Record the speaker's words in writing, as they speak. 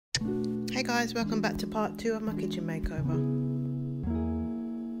Hey guys, welcome back to part 2 of my kitchen makeover.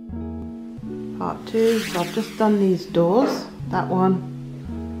 Part 2, so I've just done these doors, that one,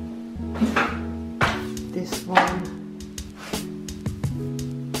 this one,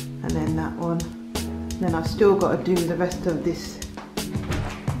 and then that one. And then I've still got to do the rest of this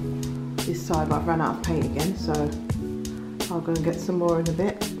side, but I've run out of paint again, so I'll go and get some more in a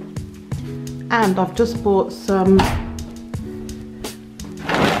bit. And I've just bought some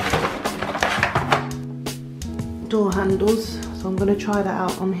door handles, so I'm going to try that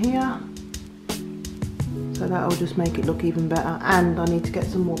out on here, so that will just make it look even better. And I need to get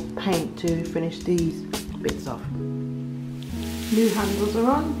some more paint to finish these bits off. New handles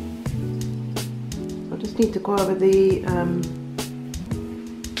are on, so I just need to go over the I'm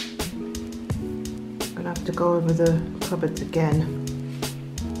going to have to go over the cupboards again,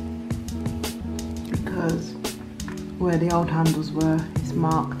 because where the old handles were is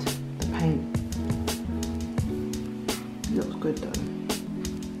marked, the paint. Looks good though.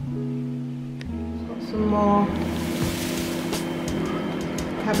 Got some more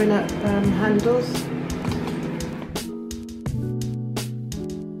cabinet handles.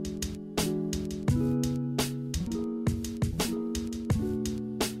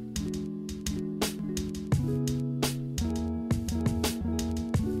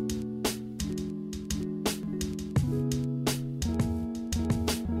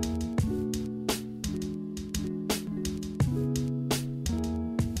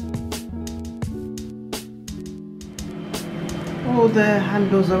 All the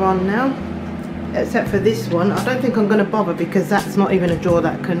handles are on now, except for this one. I don't think I'm going to bother, because that's not even a drawer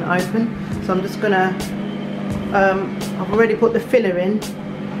that can open. So I'm just going to, I've already put the filler in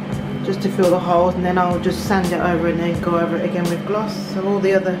just to fill the holes, and then I'll just sand it over and then go over it again with gloss. So all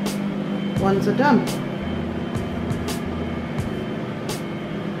the other ones are done.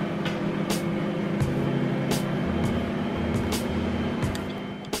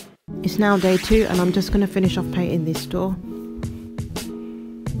 It's now day 2 and I'm just going to finish off painting this door.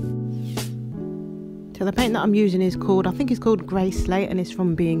 So the paint that I'm using is called, I think it's called Grey Slate, and it's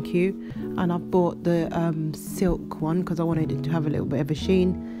from B&Q, and I've bought the silk one because I wanted it to have a little bit of a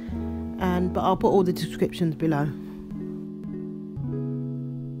sheen, but I'll put all the descriptions below.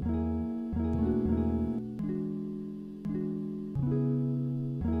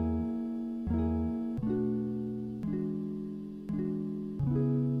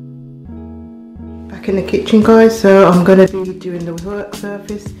 Back in the kitchen guys, so I'm going to be doing the work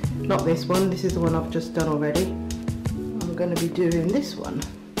surface. Not this one, this is the one I've just done already. I'm going to be doing this one.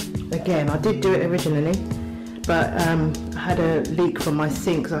 Again, I did do it originally, but I had a leak from my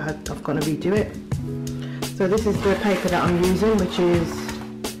sink, so I've got to redo it. So this is the paper that I'm using, which is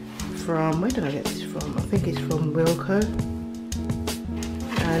from, where did I get this from? I think it's from Wilko.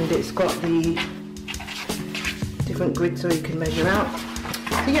 And it's got the different grids so you can measure out.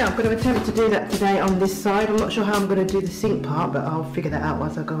 So yeah, I'm going to attempt to do that today on this side. I'm not sure how I'm going to do the sink part, but I'll figure that out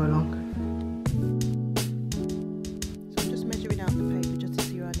as I go along. So I'm just measuring out the paper just to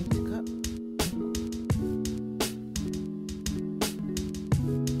see where I need to cut.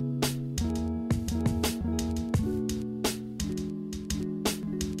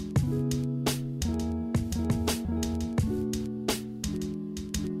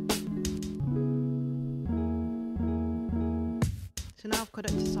 So now I've cut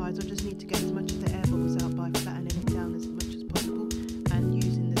it to size, I just need to get as much of the air bubbles out by flattening it down as much as possible and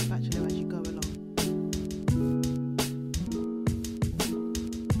using the spatula as you go along.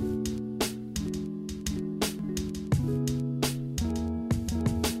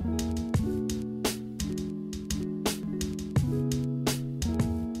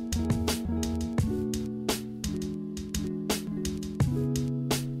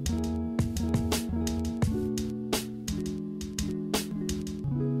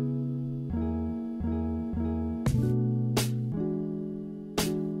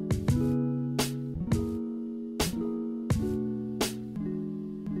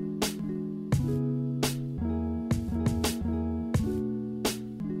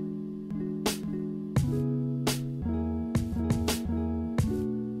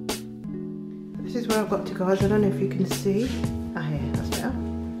 This is where I've got to guys, I don't know if you can see. Here, that's better.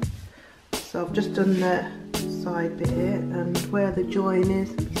 So I've just done the side bit here, and where the join is,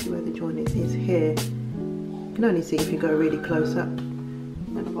 let me see where the join is here. You can only see if you go really close up.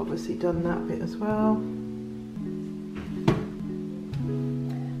 And I've obviously done that bit as well.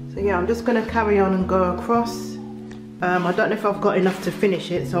 So yeah, I'm just going to carry on and go across. I don't know if I've got enough to finish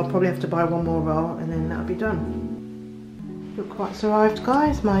it, so I'll probably have to buy one more roll and then that'll be done. Look what's arrived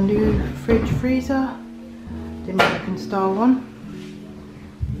guys, my new fridge freezer, the American style one.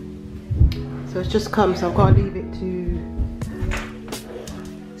 So it's just come, so I've got to leave it to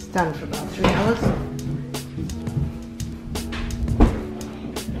stand for about 3 hours.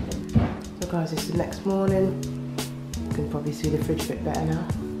 So guys, this is the next morning. You can probably see the fridge a bit better now.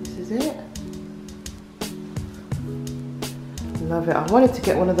 This is it. Love it. I wanted to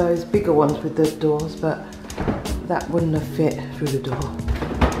get one of those bigger ones with the doors, but that wouldn't have fit through the door.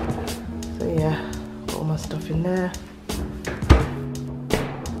 So yeah, got all my stuff in there.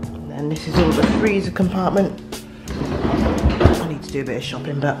 And then this is all the freezer compartment. I need to do a bit of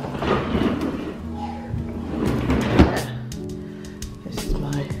shopping, but yeah. This is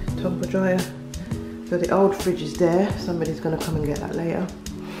my tumble dryer. So the old fridge is there. Somebody's going to come and get that later.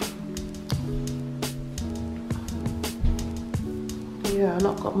 Yeah, I've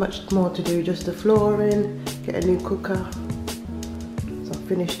not got much more to do, just the flooring, get a new cooker. So I've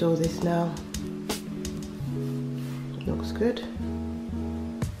finished all this now. Looks good.